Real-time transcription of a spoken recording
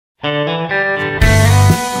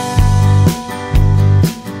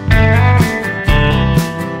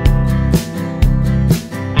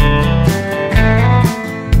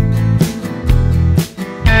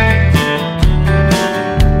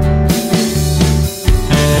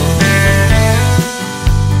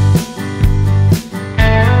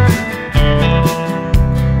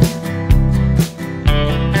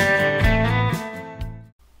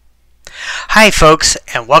Hi folks,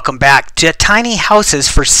 and welcome back to Tiny Houses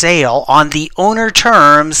for Sale on the Owner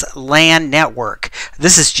Terms Land Network.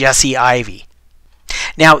 This is Jesse Ivy.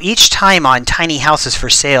 Now, each time on Tiny Houses for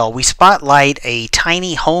Sale, we spotlight a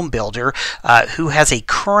tiny home builder who has a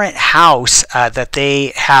current house that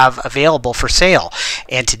they have available for sale.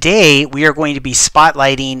 And today we are going to be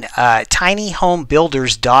spotlighting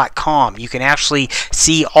tinyhomebuilders.com. You can actually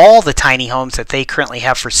see all the tiny homes that they currently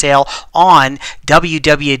have for sale on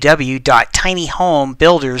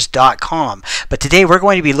www.tinyhomebuilders.com. But today we're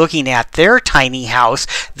going to be looking at their tiny house,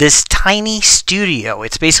 this tiny studio.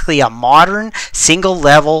 It's basically a modern single-level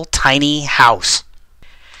tiny house.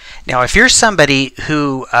 Now, if you're somebody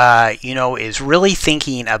who is really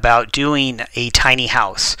thinking about doing a tiny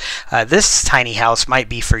house, this tiny house might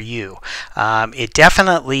be for you. It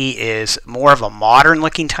definitely is more of a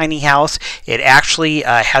modern-looking tiny house. It actually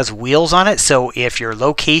has wheels on it, so if your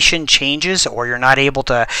location changes or you're not able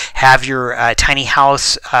to have your tiny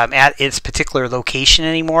house at its particular location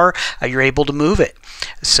anymore, you're able to move it.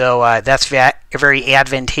 So that's very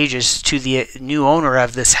advantageous to the new owner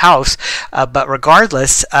of this house. But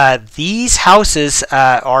regardless, these houses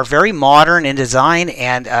are very modern in design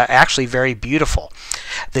and actually very beautiful.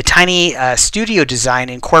 The tiny studio design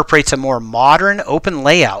incorporates a more modern open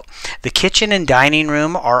layout. The kitchen and dining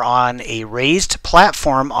room are on a raised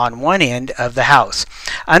platform on one end of the house.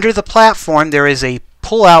 Under the platform there is a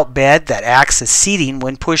pull-out bed that acts as seating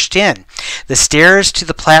when pushed in. The stairs to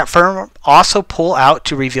the platform also pull out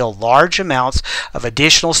to reveal large amounts of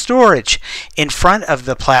additional storage. In front of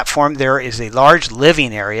the platform there is a large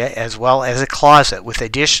living area as well as a closet with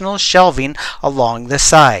additional shelving along the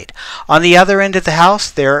side. On the other end of the house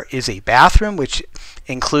there is a bathroom which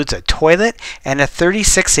includes a toilet and a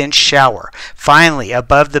 36-inch shower. Finally,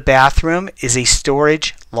 above the bathroom is a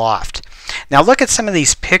storage loft. Now look at some of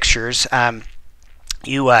these pictures.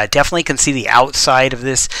 You definitely can see the outside of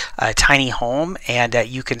this tiny home, and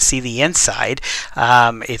you can see the inside.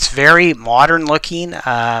 It's very modern looking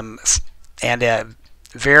and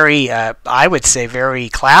very, I would say, very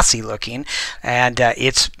classy looking, and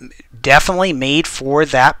it's definitely made for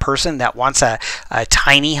that person that wants a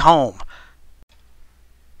tiny home.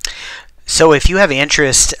 So if you have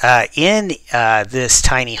interest in this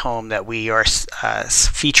tiny home that we are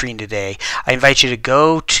featuring today, I invite you to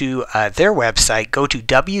go to their website, go to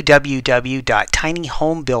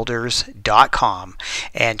www.tinyhomebuilders.com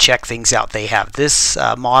and check things out. They have this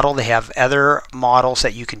model, they have other models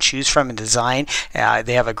that you can choose from and design.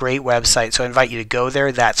 They have a great website, so I invite you to go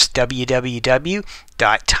there. That's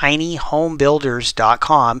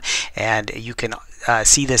www.tinyhomebuilders.com, and you can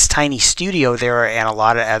see this tiny studio there and a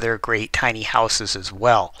lot of other great tiny houses as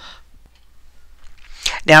well.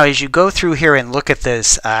 Now, as you go through here and look at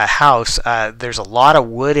this house, there's a lot of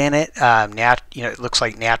wood in it. It looks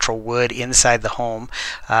like natural wood inside the home,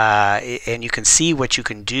 and you can see what you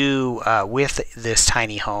can do with this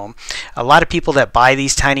tiny home. A lot of people that buy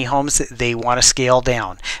these tiny homes, they want to scale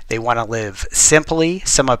down. They want to live simply.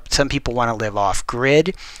 Some people want to live off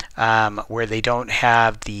grid, where they don't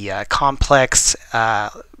have the complex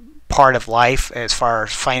part of life as far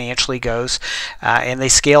as financially goes, and they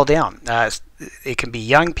scale down. It can be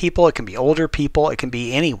young people, it can be older people, it can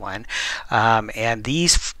be anyone, and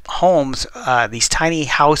these homes, these tiny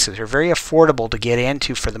houses, are very affordable to get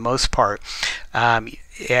into for the most part. And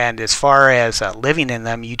as far as living in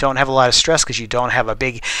them, you don't have a lot of stress because you don't have a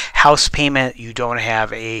big house payment, you don't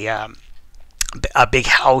have a big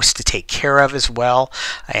house to take care of as well.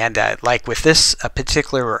 And like with this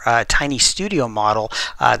particular tiny studio model,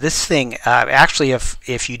 this thing actually,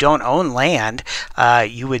 if you don't own land,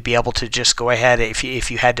 you would be able to just go ahead, if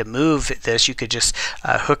you had to move this, you could just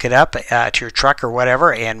hook it up to your truck or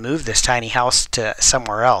whatever and move this tiny house to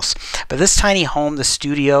somewhere else. But this tiny home, the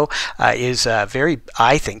studio, is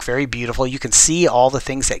I think very beautiful. You can see all the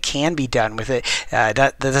things that can be done with it.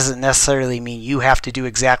 That doesn't necessarily mean you have to do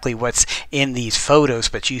exactly what's in these photos,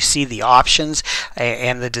 but you see the options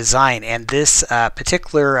and the design. And this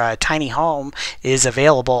particular tiny home is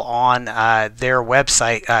available on their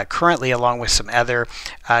website currently, along with some other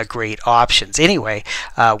great options. Anyway,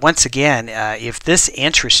 once again, if this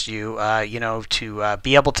interests you, to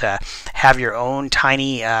be able to have your own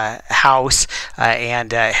tiny house,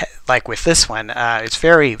 and like with this one, it's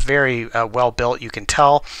very, very well built, you can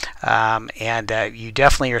tell, and you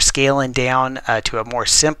definitely are scaling down to a more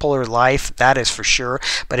simpler life. That that is for sure.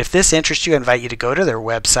 But if this interests you, I invite you to go to their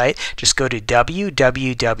website. Just go to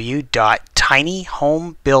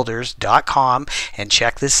www.tinyhomebuilders.com and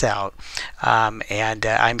check this out.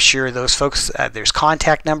 I'm sure those folks, there's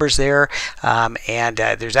contact numbers there, and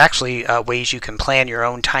there's actually ways you can plan your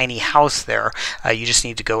own tiny house there. You just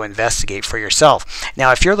need to go investigate for yourself.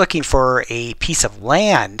 Now, if you're looking for a piece of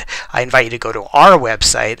land, I invite you to go to our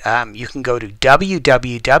website. You can go to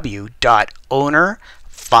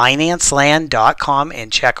www.ownerfinanceland.com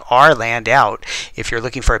and check our land out if you're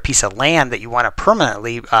looking for a piece of land that you want to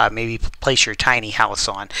permanently maybe place your tiny house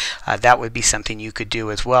on. That would be something you could do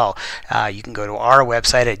as well. You can go to our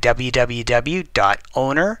website at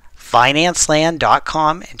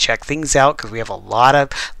www.ownerfinanceland.com and check things out, because we have a lot of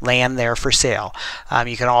land there for sale.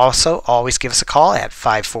 You can also always give us a call at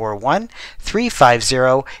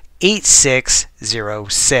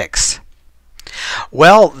 541-350-8606.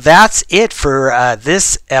 Well, that's it for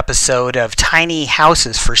this episode of Tiny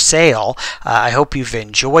Houses for Sale. I hope you've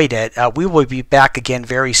enjoyed it. We will be back again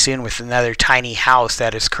very soon with another tiny house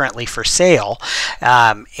that is currently for sale.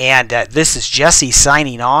 This is Jesse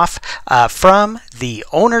signing off from the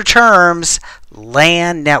Owner Terms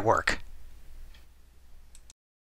Land Network.